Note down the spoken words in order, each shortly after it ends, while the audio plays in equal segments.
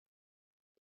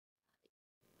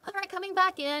Alright, coming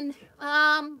back in.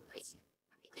 I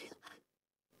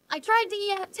tried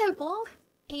the temple,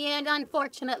 and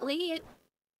unfortunately, it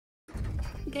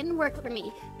didn't work for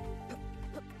me.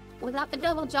 Without the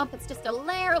double jump, it's just a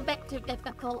little bit too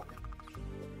difficult.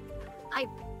 I'm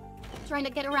trying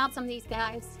to get around some of these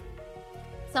guys.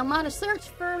 So I'm on a search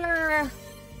for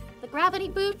the gravity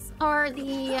boots or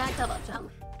the double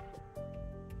jump.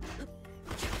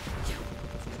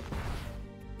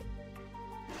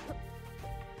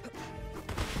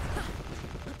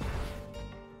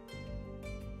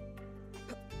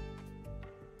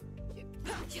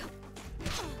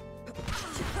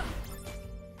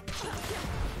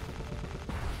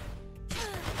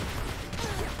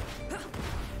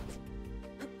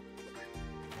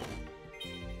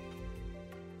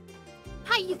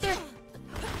 Hi, Ether!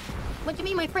 What do you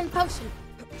mean, my friend Potion?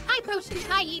 Hi, Potion!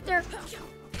 Hi, Ether!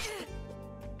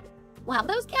 Wow,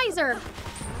 those guys are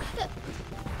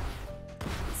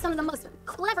some of the most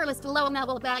cleverest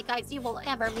low-level bad guys you will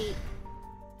ever meet.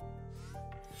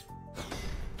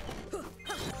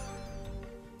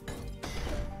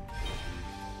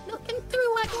 Looking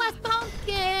through a glass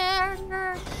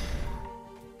bunker!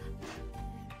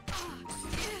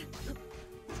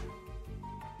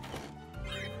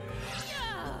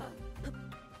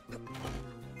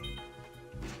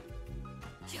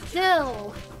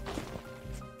 Still.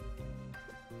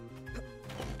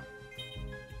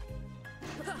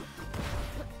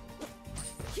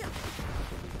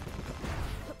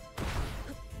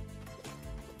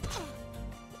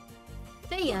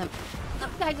 Damn, those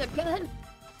guys are good.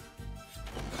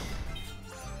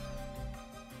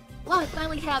 Well, I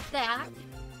finally have that.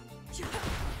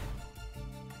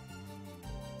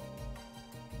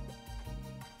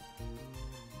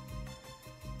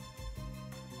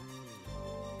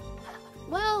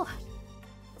 Well,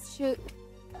 shoot.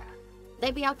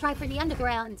 Maybe I'll try for the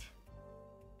underground.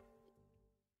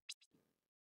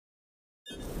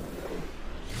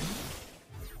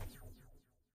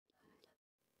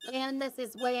 And this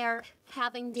is where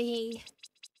having the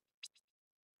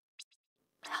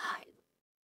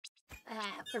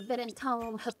Forbidden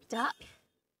Tome hooked up.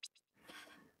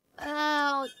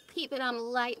 I'll keep it on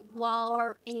light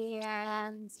war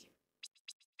and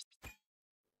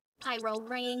pyro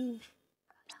ring.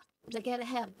 To get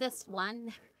ahead of this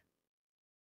one.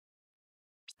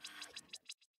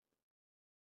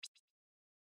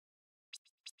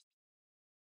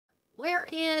 Where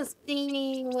is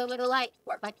the light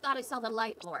orb? I thought I saw the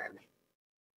light orb.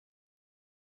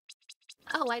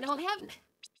 Oh, I don't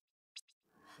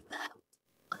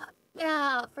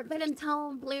have Forbidden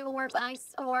Tome, Blue Orb,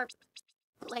 Ice Orb,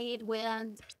 Blade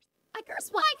Wind. I curse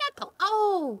why I got the.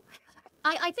 Oh!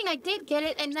 I think I did get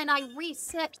it and then I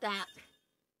reset that.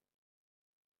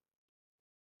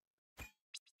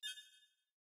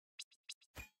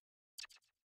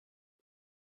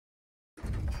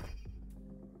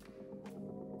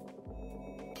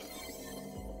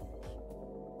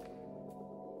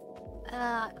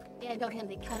 Yeah, go ahead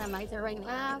and economizer right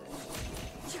now.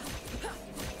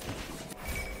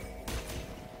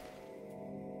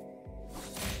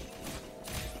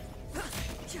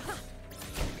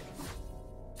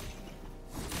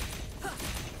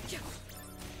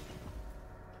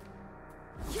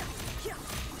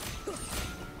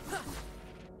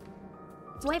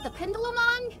 Do I have the pendulum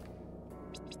on?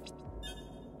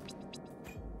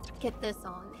 Get this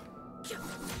on.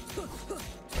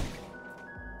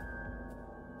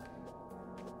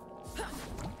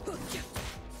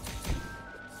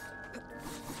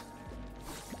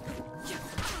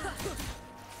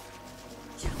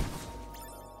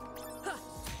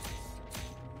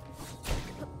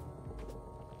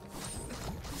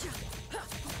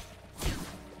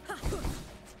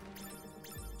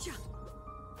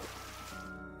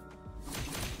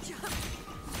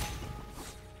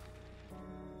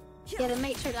 Gotta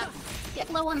make sure to get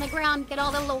low on the ground, get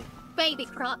all the little baby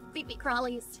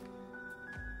crawlies.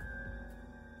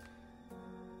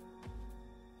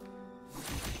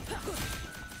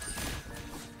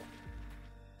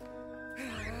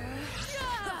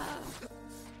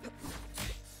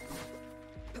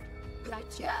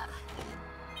 Gotcha.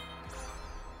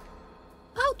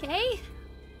 Okay.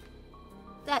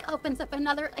 That opens up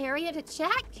another area to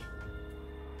check.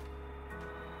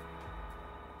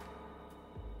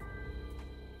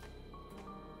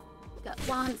 Got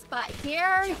one spot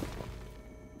here.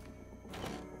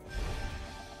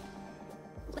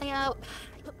 Layout.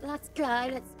 That's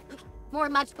good. It's more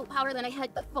magical power than I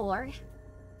had before.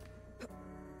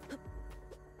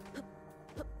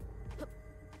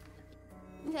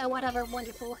 Yeah, whatever.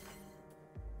 Wonderful.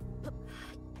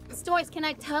 Stories can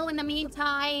I tell in the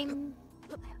meantime?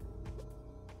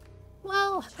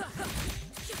 Well...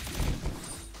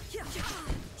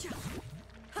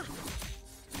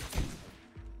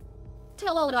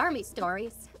 Tell old army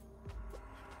stories.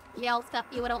 Yell stuff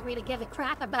you don't really give a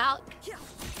crap about.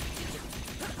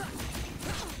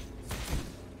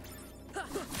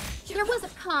 There was a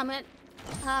comment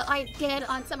I did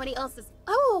on somebody else's...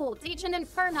 Oh, Legion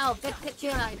Inferno,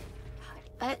 good.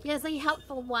 That is a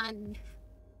helpful one.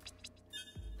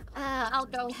 I'll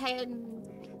go ahead and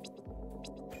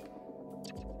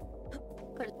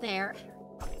put it there.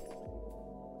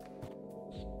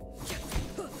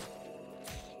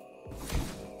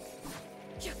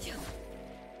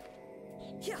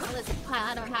 Well, there's a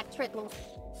plan or hack trickle.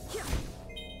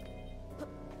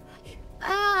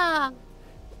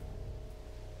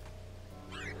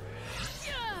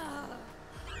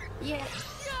 Yeah.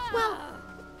 Well,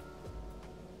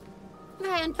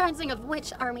 in terms of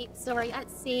which army, sorry,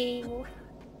 let's see.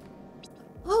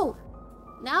 Oh,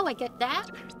 now I get that.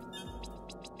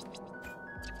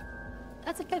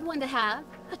 That's a good one to have.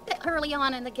 Early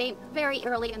on in the game, very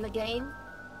early in the game.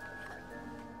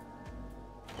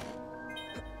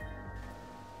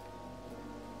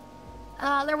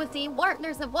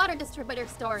 There's a water distributor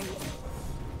story.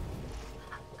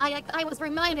 I was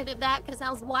reminded of that because I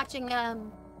was watching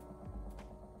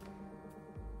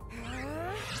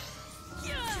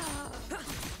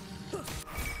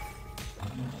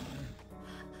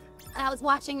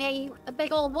a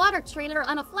big old water trailer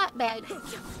on a flatbed.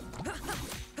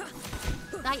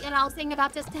 And I was thinking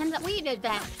about this time that we did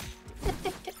that.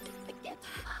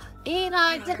 And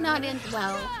I did not end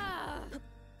well.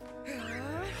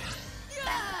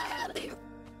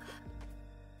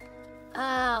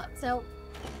 So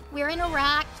we're in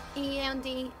Iraq and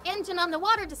the engine on the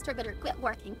water distributor quit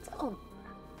working. So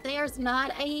there's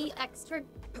not a extra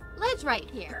ledge right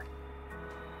here.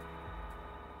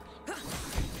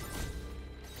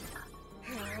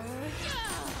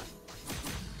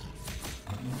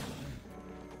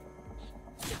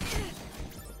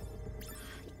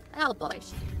 Oh boy,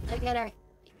 I gotta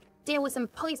deal with some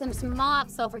poisonous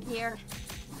mobs over here.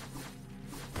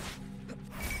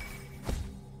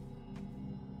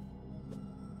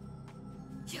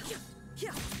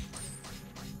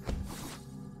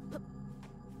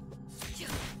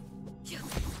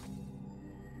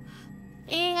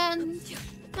 And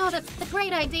the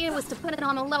great idea was to put it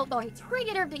on a low boy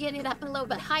trigger to get it up a little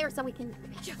bit higher so we can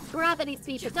gravity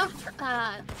speed the dump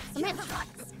cement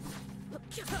trucks.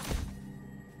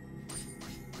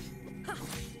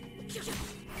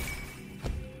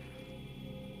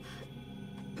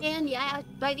 And yeah,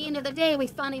 by the end of the day, we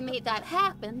finally made that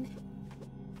happen.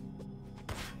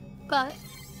 But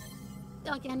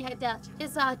again, yeah,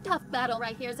 it's a tough battle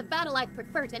right here. It's a battle I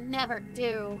prefer to never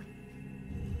do.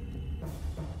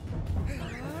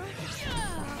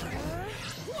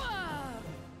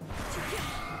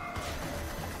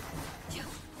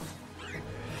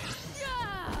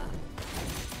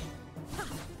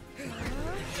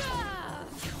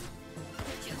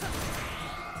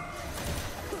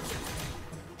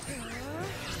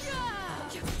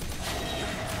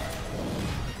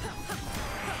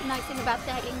 Nice thing about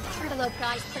that getting rid of those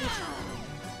guys pretty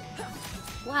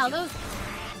wow, those...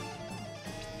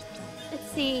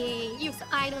 Let's see... Use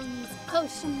items,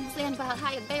 potions, and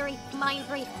a very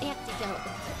mind-rape antidote.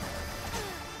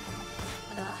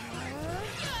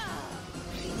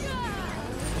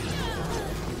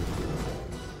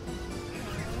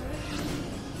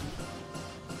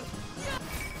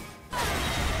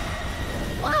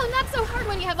 Wow, not so hard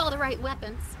when you have all the right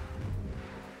weapons.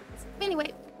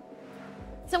 Anyway...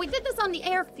 So we did this on the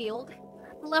airfield.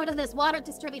 Loaded this water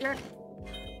distributor.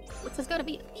 Which is gonna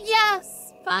be...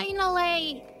 Yes!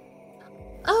 Finally!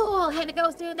 Oh, I had to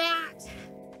go through that.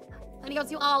 I had to go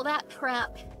through all that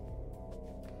crap.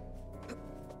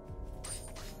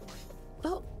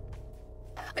 Oh.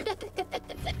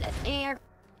 Air.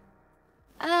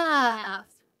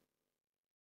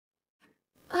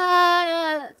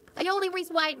 The only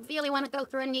reason why I really want to go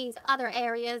through in these other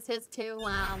areas is to,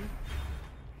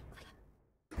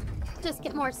 just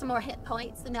get some more hit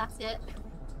points, and that's it.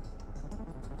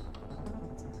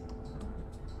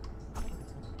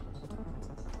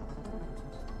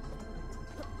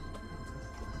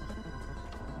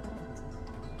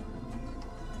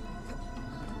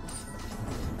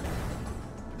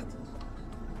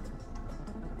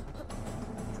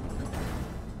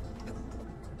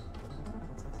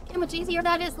 How much easier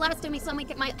that is. Last time we saw me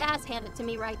get my ass handed to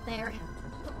me right there.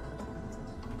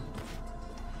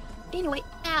 Anyway,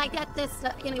 I got this,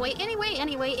 anyway. I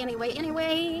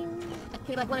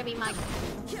feel like want to be my...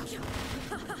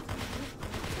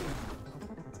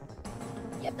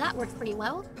 Yep, that works pretty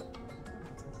well.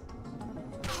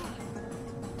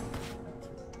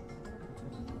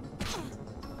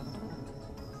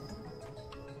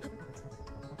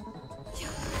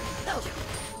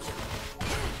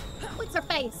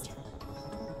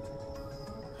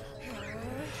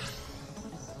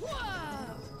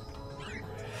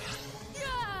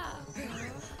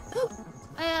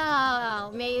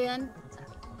 Oh, man.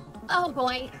 Oh,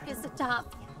 boy. It's the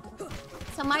top.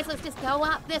 So might as well just go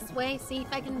up this way, see if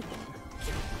I can...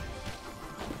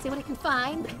 see what I can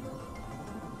find.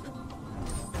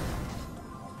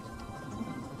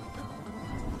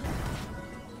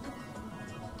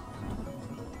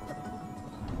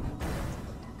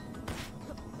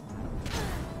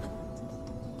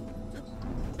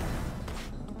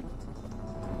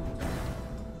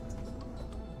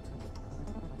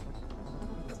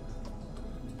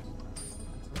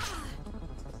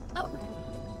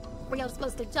 We're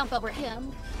supposed to jump over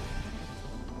him.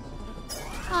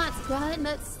 Oh, that's good.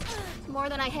 That's more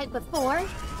than I had before.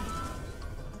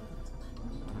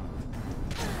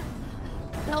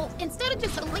 So instead of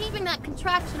just leaving that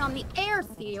contraction on the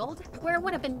airfield, where it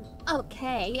would have been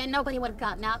okay, and nobody would have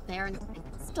gotten out there and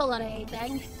stolen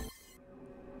anything.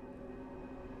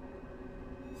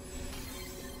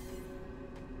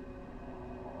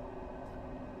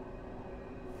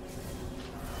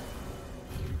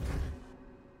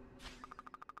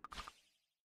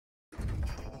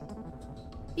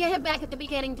 Yeah, back at the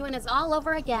beginning, doing this all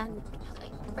over again.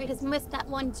 I just missed that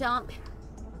one jump.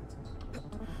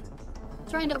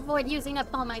 Trying to avoid using up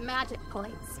all my magic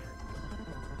points.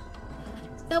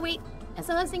 So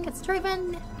this thing gets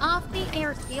driven off the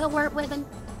airfield where it would have been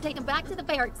taken back to the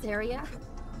barracks area.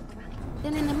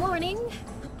 Then in the morning,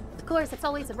 of course, it's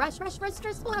always a rush,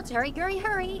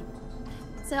 hurry.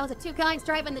 So the two guys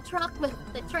driving the truck with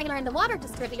the trailer and the water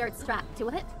distributor strapped to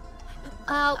it.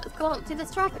 Go to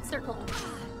this traffic circle.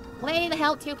 Way the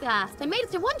hell too fast. They made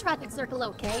it to one traffic circle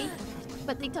okay,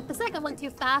 but they took the second one too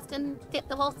fast and tipped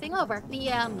the whole thing over.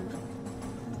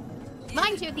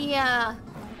 Mind you, the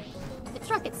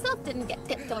truck itself didn't get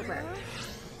tipped over.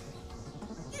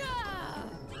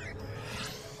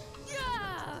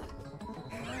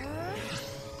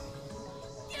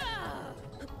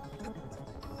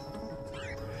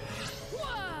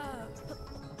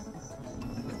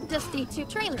 Just the two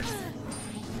trailers.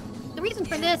 The reason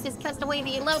for this is because the way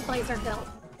the load plays are built.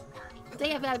 They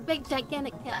have a big,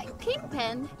 gigantic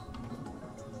kingpin,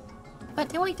 but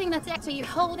the only thing that's actually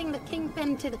holding the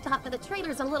kingpin to the top of the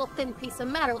trailer is a little thin piece of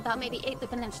metal about maybe 1/8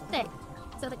 of an inch thick.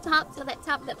 So that top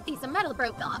of that piece of metal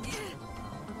broke off,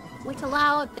 which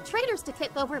allowed the trailers to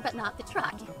tip over, but not the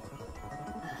truck.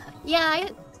 Yeah,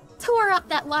 it tore up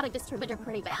that water distributor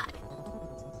pretty bad.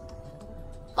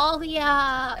 All the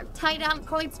tie-down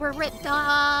points were ripped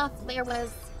off. There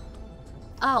was...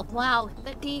 oh, wow.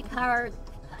 The D-card.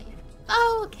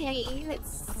 Okay,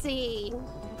 let's see.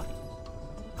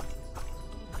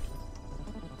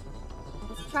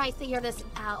 Let's try to figure this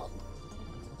out.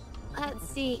 Let's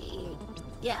see.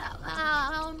 Yeah,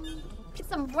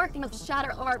 since I'm working with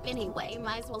Shatter Orb anyway,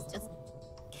 might as well just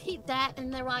keep that in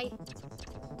the right...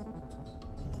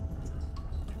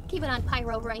 keep it on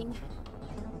Pyro Rain.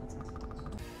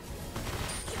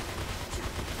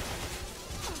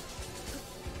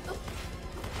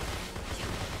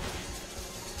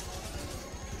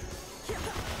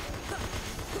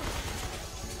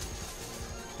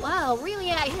 Wow, really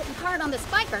hitting hard on the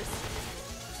spikers.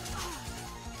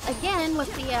 Again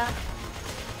with the damn.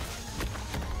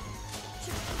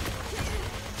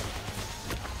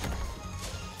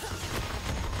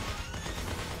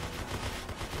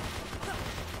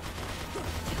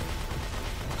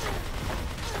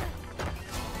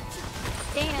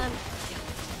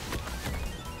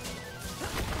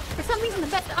 For some reason the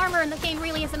best armor in the game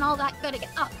really isn't all that good again.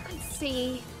 Oh, let's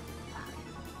see.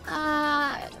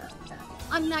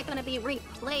 I'm not gonna be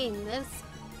replaying this.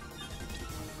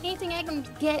 Anything I can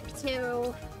get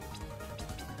to...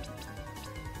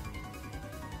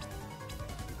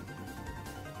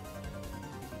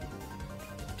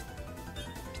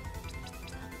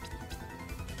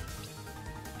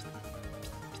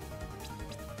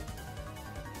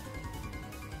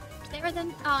 there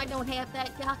then... oh, I don't have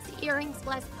that. Galaxy earrings,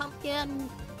 glass pumpkin...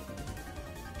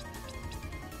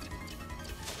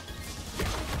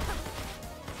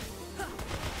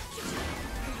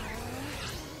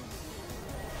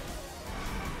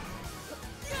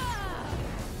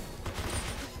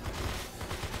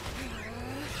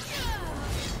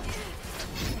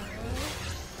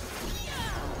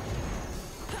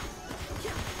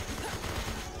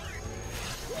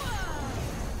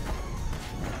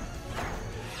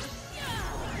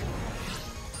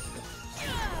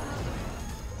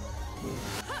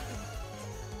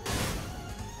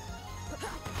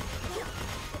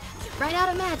 right out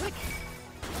of magic.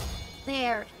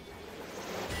 There.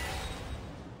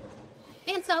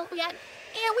 And so, we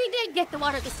did get the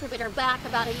water distributor back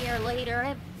about a year later.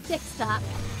 It fixed up.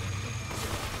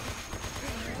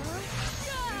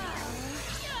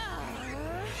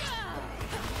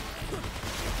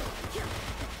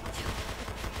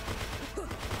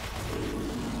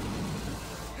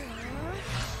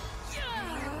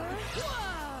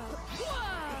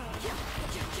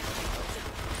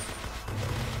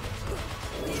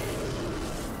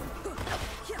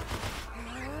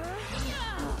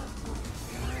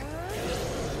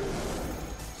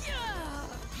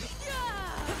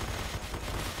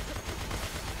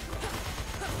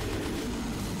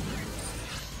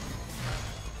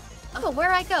 Oh,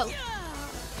 where I go?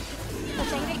 But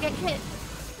they didn't get hit.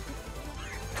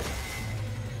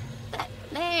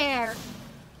 There.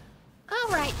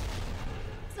 Alright.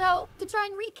 So, to try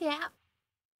and recap.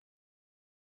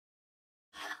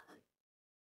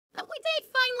 We did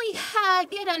finally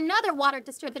get another water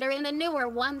distributor and a newer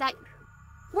one that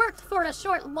worked for a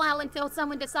short while until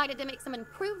someone decided to make some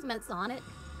improvements on it.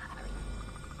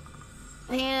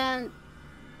 And,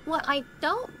 well, I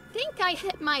don't think I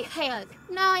hit my head.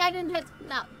 No, I didn't hit,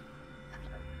 no.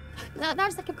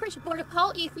 There's the capricious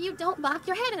protocol if you don't bop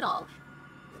your head at all.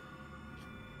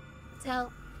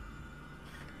 So,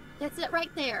 that's it right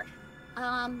there.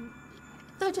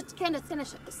 So just kind of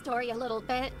finish the story a little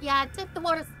bit. Yeah, tip the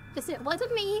water. It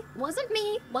wasn't me. Wasn't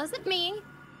me.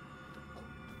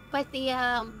 But the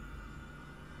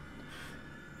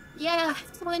yeah,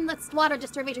 it's one that's water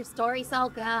distributor stories. Oh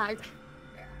God.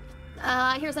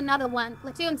 Here's another one.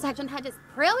 Platoon section had this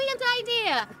brilliant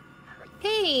idea.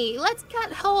 Hey, let's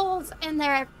cut holes in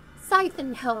their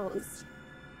siphon hose.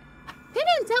 He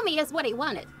didn't tell me that's what he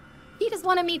wanted. He just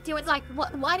wanted me to. It's like,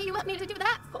 why do you want me to do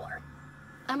that for?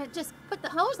 I'm gonna just put the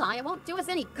hose on. It won't do us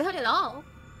any good at all.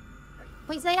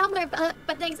 We say, I'm gonna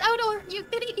put things outdoor. You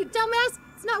idiot, you dumbass.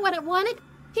 It's not what I wanted.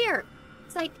 Here.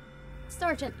 It's like,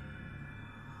 Sergeant.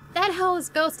 That hose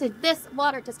goes to this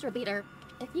water distributor.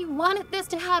 If you wanted this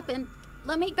to happen,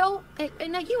 let me go.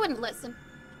 No, you wouldn't listen.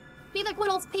 Be like one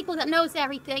of those people that knows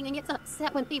everything and gets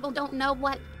upset when people don't know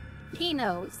what he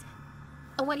knows.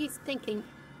 Or what he's thinking.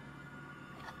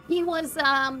 He was,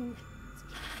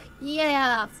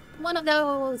 yeah, one of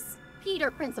those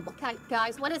Peter Principle type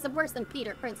guys. What is worse than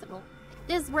Peter Principle?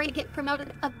 This is where you get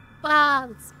promoted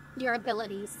above your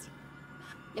abilities.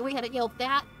 And we had to yell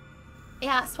that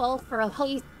asshole for a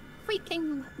whole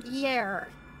freaking year.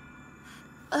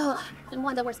 Ugh, and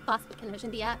one of the worst possible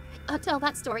conditions. Yeah, I'll tell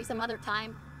that story some other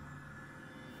time.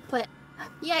 But,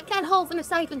 yeah, cut holes in a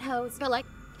siphon hose. They're like,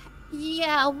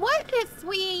 yeah, what if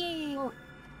we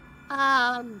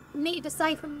need to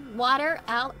siphon water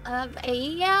out of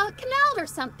a canal or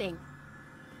something?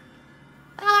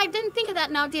 I didn't think of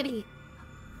that now, did he?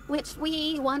 Which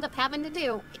we wound up having to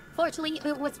do. Fortunately,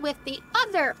 it was with the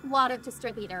other water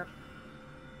distributor.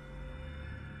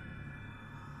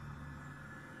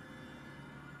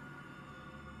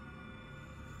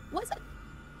 Was it?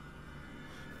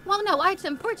 Well, no, it's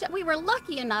unfortunate. We were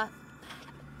lucky enough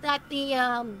that the,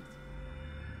 I'm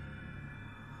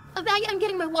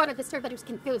getting my water distributors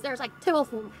confused. There's like two of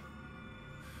them.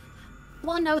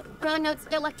 One note's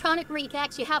the electronic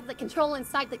recaps. You have the control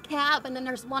inside the cab, and then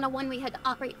there's one we had to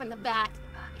operate from the back.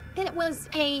 And it was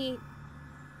a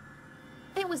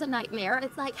nightmare.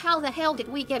 It's like, how the hell did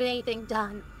we get anything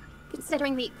done?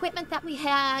 Considering the equipment that we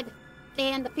had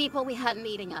and the people we had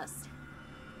meeting us.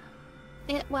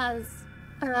 It was,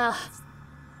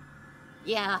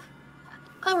 yeah.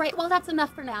 Alright, well that's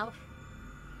enough for now.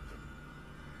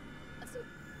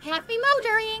 Happy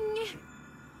motoring!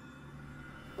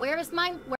 Where's my...